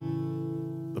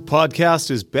podcast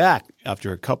is back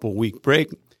after a couple-week break.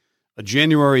 A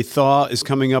January thaw is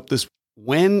coming up this.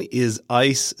 When is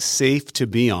ice safe to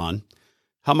be on?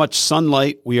 How much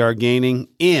sunlight we are gaining,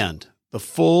 and the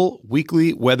full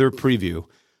weekly weather preview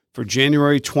for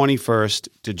January 21st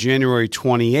to January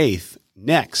 28th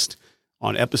next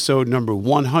on episode number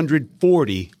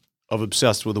 140 of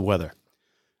Obsessed with the Weather.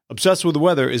 Obsessed with the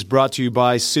Weather is brought to you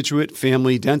by Scituate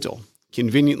Family Dental,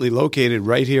 conveniently located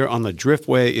right here on the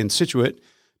Driftway in Scituate.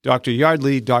 Dr.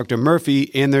 Yardley, Dr. Murphy,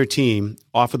 and their team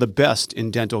offer the best in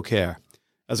dental care.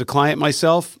 As a client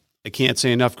myself, I can't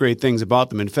say enough great things about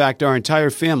them. In fact, our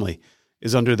entire family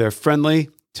is under their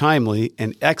friendly, timely,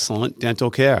 and excellent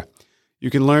dental care. You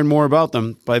can learn more about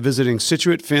them by visiting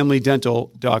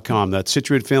ScituateFamilyDental.com. That's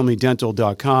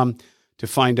ScituateFamilyDental.com to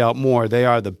find out more. They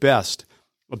are the best.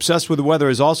 Obsessed with the Weather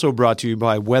is also brought to you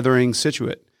by Weathering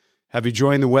Scituate. Have you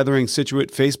joined the Weathering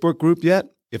Scituate Facebook group yet?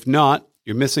 If not,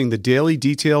 you're missing the daily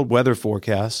detailed weather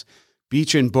forecasts,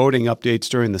 beach and boating updates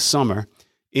during the summer,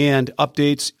 and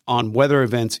updates on weather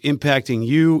events impacting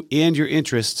you and your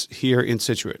interests here in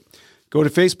Scituate. Go to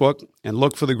Facebook and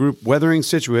look for the group Weathering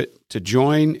Scituate to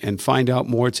join and find out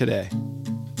more today.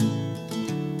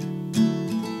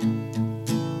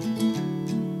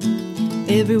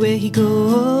 Everywhere he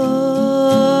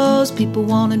goes, people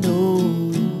want to know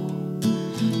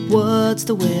what's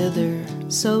the weather,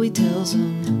 so he tells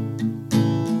them.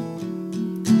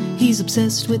 He's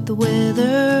obsessed with the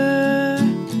weather,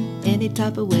 any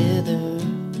type of weather,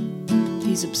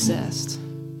 he's obsessed.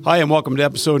 Hi, and welcome to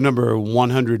episode number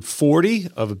 140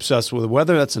 of Obsessed with the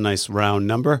Weather. That's a nice round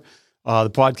number. The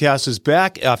podcast is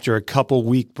back after a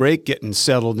couple-week break, getting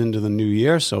settled into the new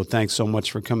year, so thanks so much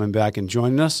for coming back and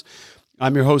joining us.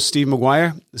 I'm your host, Steve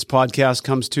Maguire. This podcast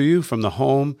comes to you from the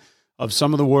home of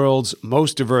some of the world's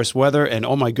most diverse weather, and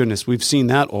oh my goodness, we've seen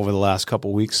that over the last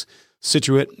couple weeks.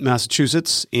 Scituate,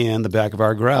 Massachusetts, and the back of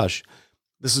our garage.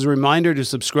 This is a reminder to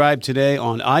subscribe today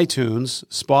on iTunes,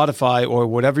 Spotify, or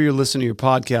whatever you're listening to your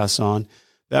podcasts on.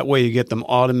 That way you get them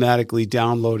automatically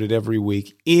downloaded every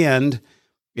week. And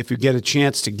if you get a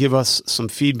chance to give us some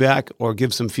feedback or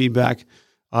give some feedback,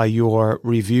 your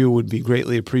review would be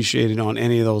greatly appreciated on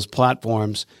any of those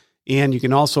platforms. And you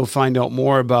can also find out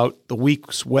more about the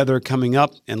week's weather coming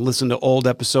up and listen to old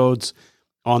episodes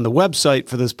on the website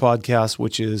for this podcast,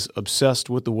 which is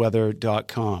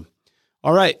obsessedwiththeweather.com.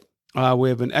 All right, we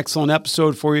have an excellent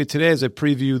episode for you today as I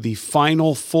preview the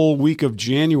final full week of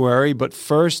January. But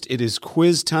first, it is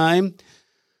quiz time.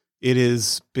 It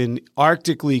has been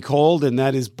arctically cold, and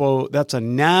that's a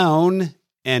noun,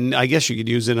 and I guess you could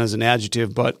use it as an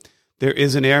adjective, but there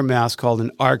is an air mass called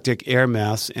an Arctic air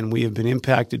mass, and we have been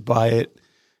impacted by it.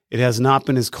 It has not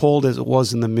been as cold as it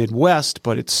was in the Midwest,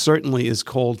 but it certainly is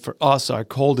cold for us, our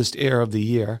coldest air of the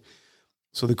year.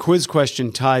 So the quiz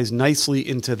question ties nicely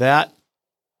into that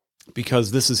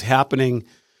because this is happening,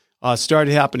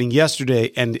 started happening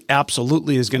yesterday and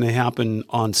absolutely is going to happen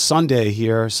on Sunday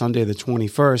here, Sunday the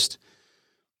 21st.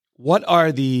 What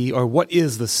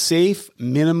is the safe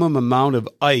minimum amount of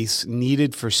ice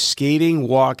needed for skating,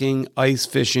 walking, ice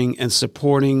fishing, and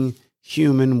supporting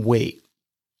human weight?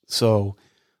 So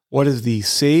what is the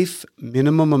safe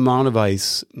minimum amount of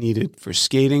ice needed for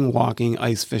skating, walking,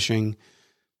 ice fishing?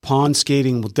 Pond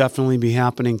skating will definitely be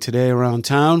happening today around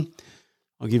town.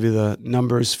 I'll give you the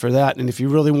numbers for that. And if you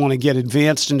really want to get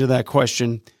advanced into that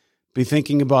question, be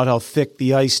thinking about how thick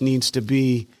the ice needs to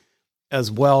be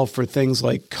as well for things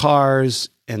like cars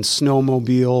and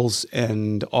snowmobiles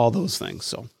and all those things.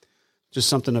 So just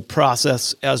something to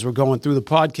process as we're going through the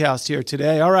podcast here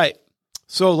today. All right.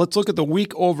 So let's look at the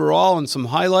week overall and some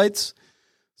highlights.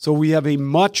 So we have a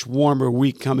much warmer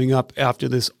week coming up after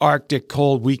this Arctic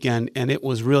cold weekend, and it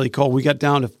was really cold. We got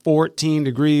down to 14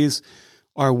 degrees.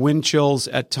 Our wind chills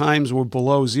at times were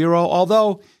below zero,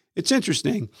 although it's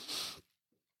interesting.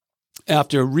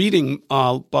 After reading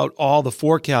about all the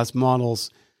forecast models,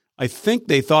 I think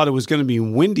they thought it was going to be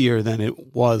windier than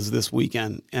it was this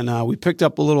weekend. And we picked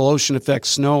up a little ocean effect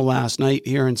snow last night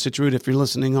here in Scituate. If you're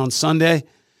listening on Sunday,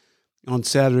 on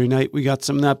Saturday night, we got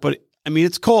some of that. But, I mean,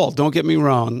 it's cold, don't get me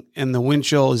wrong. And the wind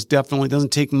chill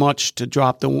doesn't take much to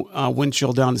drop the wind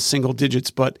chill down to single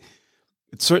digits. But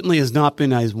it certainly has not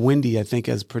been as windy, I think,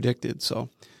 as predicted. So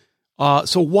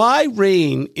why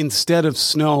rain instead of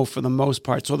snow for the most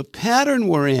part? So the pattern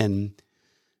we're in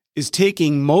is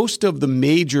taking most of the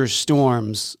major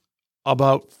storms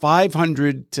about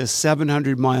 500 to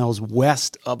 700 miles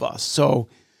west of us. So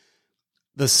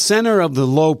the center of the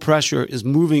low pressure is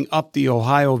moving up the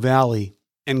Ohio Valley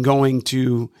and going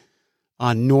to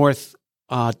north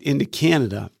into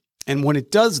Canada. And when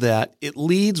it does that, it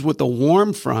leads with a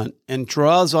warm front and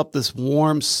draws up this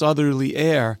warm southerly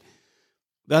air.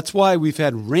 That's why we've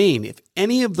had rain.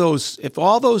 If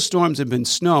all those storms had been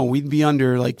snow, we'd be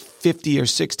under like 50 or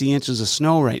 60 inches of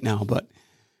snow right now. But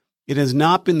it has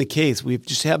not been the case. We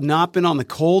just have not been on the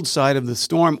cold side of the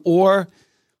storm, or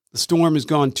the storm has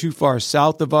gone too far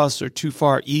south of us or too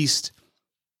far east.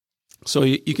 So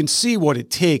you can see what it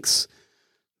takes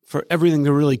for everything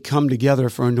to really come together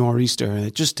for a nor'easter. And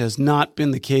it just has not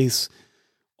been the case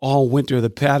all winter. The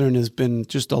pattern has been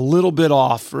just a little bit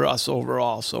off for us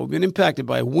overall. So we've been impacted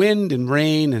by wind and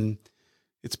rain, and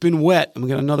it's been wet. And we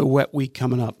got another wet week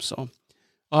coming up. So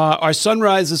our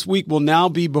sunrise this week will now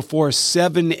be before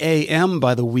 7 a.m.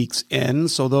 by the week's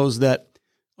end. So those that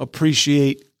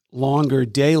appreciate longer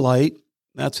daylight,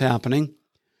 that's happening.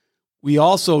 We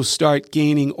also start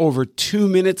gaining over 2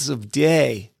 minutes a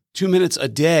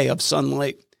day of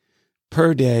sunlight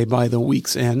per day by the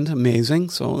week's end. Amazing.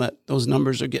 So that those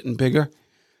numbers are getting bigger.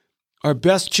 Our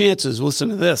best chances, listen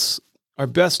to this, our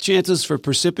best chances for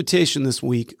precipitation this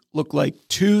week look like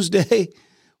Tuesday,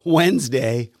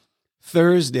 Wednesday,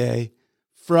 Thursday,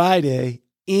 Friday,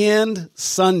 and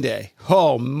Sunday.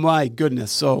 Oh my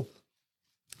goodness. So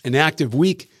an active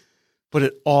week, but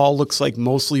it all looks like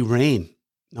mostly rain.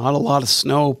 Not a lot of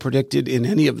snow predicted in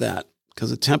any of that because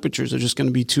the temperatures are just going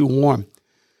to be too warm.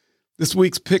 This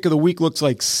week's pick of the week looks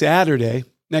like Saturday.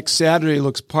 Next Saturday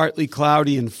looks partly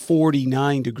cloudy and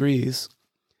 49 degrees.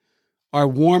 Our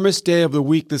warmest day of the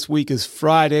week this week is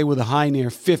Friday with a high near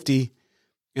 50.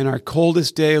 And our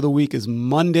coldest day of the week is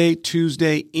Monday,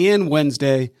 Tuesday, and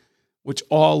Wednesday, which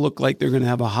all look like they're going to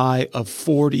have a high of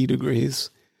 40 degrees.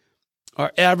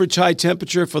 Our average high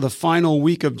temperature for the final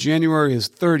week of January is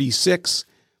 36.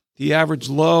 The average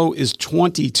low is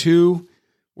 22.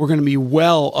 We're going to be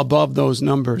well above those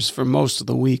numbers for most of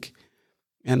the week.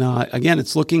 And again,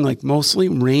 it's looking like mostly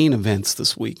rain events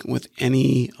this week with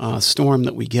any storm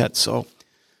that we get. So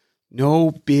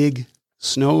no big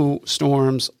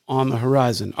snowstorms on the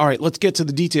horizon. All right, let's get to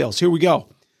the details. Here we go.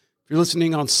 If you're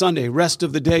listening on Sunday, rest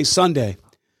of the day Sunday,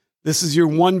 this is your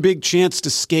one big chance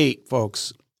to skate,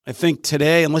 folks. I think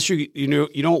today, unless you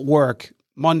don't work,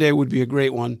 Monday would be a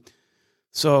great one.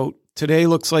 So today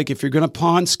looks like if you're going to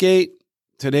pond skate,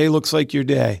 today looks like your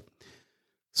day.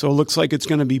 So it looks like it's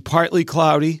going to be partly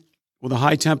cloudy with a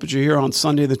high temperature here on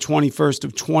Sunday, the 21st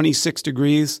of 26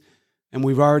 degrees. And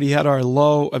we've already had our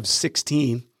low of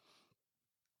 16.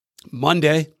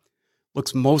 Monday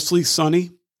looks mostly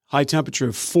sunny, high temperature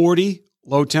of 40,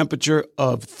 low temperature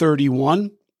of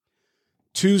 31.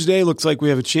 Tuesday looks like we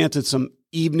have a chance at some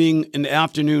evening and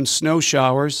afternoon snow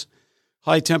showers,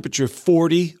 high temperature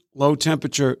 40, low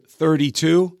temperature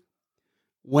 32.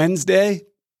 Wednesday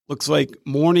looks like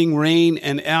morning rain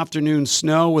and afternoon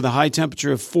snow with a high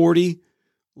temperature of 40,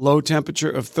 low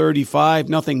temperature of 35.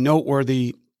 Nothing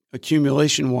noteworthy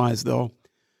accumulation-wise, though.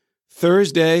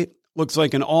 Thursday looks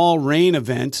like an all-rain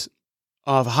event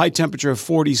of a high temperature of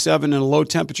 47 and a low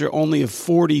temperature only of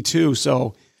 42,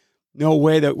 so no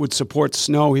way that would support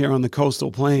snow here on the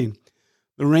coastal plain.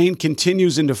 The rain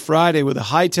continues into Friday with a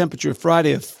high temperature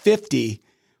Friday of 50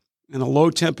 and a low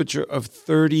temperature of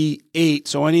 38.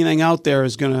 So anything out there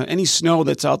any snow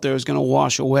that's out there is going to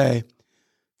wash away.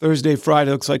 Thursday,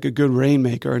 Friday looks like a good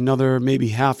rainmaker, another maybe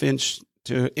half inch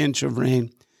to inch of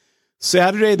rain.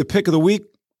 Saturday, the pick of the week,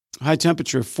 high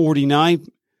temperature 49,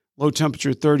 low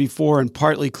temperature 34 and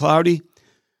partly cloudy.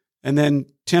 And then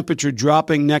temperature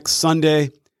dropping next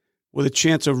Sunday with a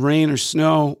chance of rain or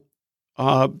snow.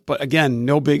 But again,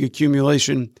 no big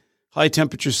accumulation. High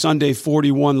temperature Sunday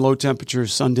 41, low temperature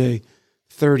Sunday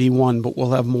 31. But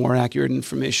we'll have more accurate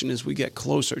information as we get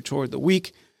closer toward the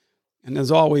week. And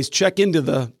as always, check into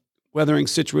the Weathering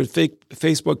Scituate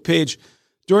Facebook page.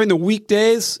 During the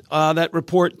weekdays, that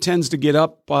report tends to get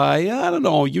up by,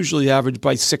 usually average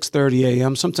by 6:30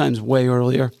 a.m., sometimes way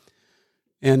earlier.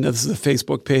 And this is the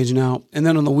Facebook page now. And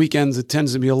then on the weekends, it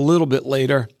tends to be a little bit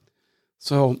later.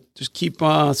 So just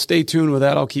stay tuned with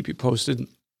that. I'll keep you posted.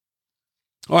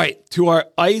 All right, to our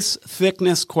ice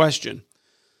thickness question.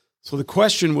 So the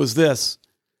question was this: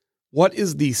 what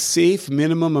is the safe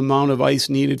minimum amount of ice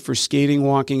needed for skating,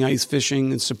 walking, ice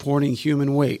fishing, and supporting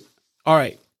human weight? All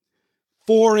right,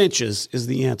 4 inches is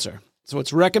the answer. So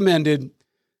it's recommended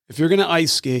if you're going to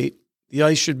ice skate, the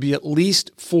ice should be at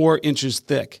least 4 inches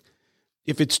thick.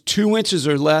 If it's 2 inches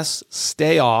or less,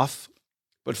 stay off,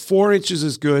 but 4 inches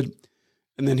is good.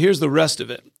 And then here's the rest of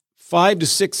it. 5 to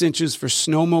 6 inches for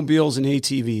snowmobiles and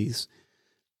ATVs.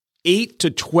 8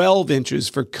 to 12 inches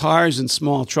for cars and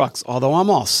small trucks. Although I'm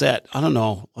all set. I don't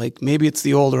know. Like maybe it's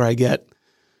the older I get.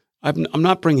 I'm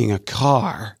not bringing a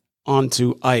car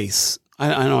onto ice. I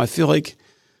don't know. I feel like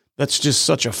that's just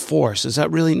such a force. Is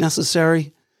that really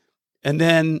necessary? And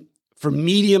then for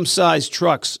medium-sized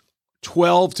trucks,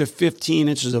 12 to 15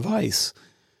 inches of ice.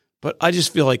 But I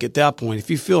just feel like at that point, if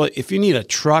you need a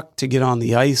truck to get on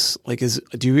the ice,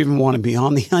 do you even want to be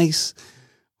on the ice?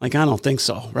 I don't think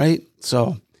so, right?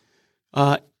 So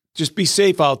just be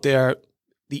safe out there.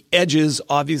 The edges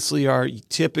obviously are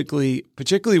typically,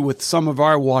 particularly with some of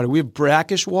our water, we have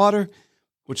brackish water,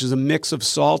 which is a mix of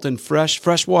salt and fresh.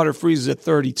 Fresh water freezes at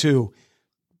 32.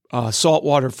 Salt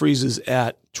water freezes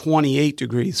at 28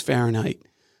 degrees Fahrenheit.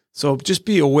 So just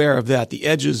be aware of that. The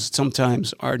edges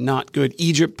sometimes are not good.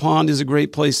 Egypt Pond is a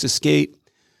great place to skate.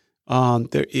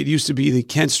 It used to be the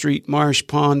Kent Street Marsh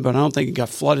Pond, but I don't think it got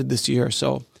flooded this year.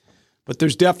 But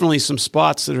there's definitely some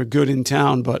spots that are good in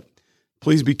town, but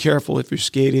please be careful if you're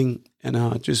skating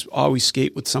and just always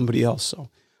skate with somebody else. So,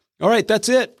 all right, that's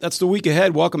it. That's the week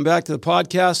ahead. Welcome back to the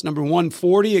podcast, number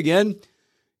 140. Again,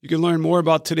 you can learn more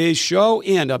about today's show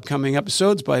and upcoming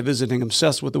episodes by visiting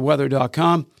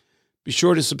obsessedwiththeweather.com. Be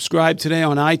sure to subscribe today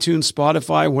on iTunes,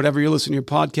 Spotify, whatever you're listening to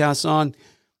your podcasts on.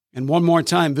 And one more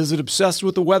time, visit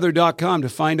obsessedwiththeweather.com to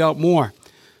find out more.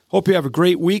 Hope you have a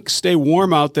great week. Stay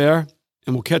warm out there,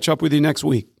 and we'll catch up with you next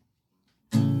week.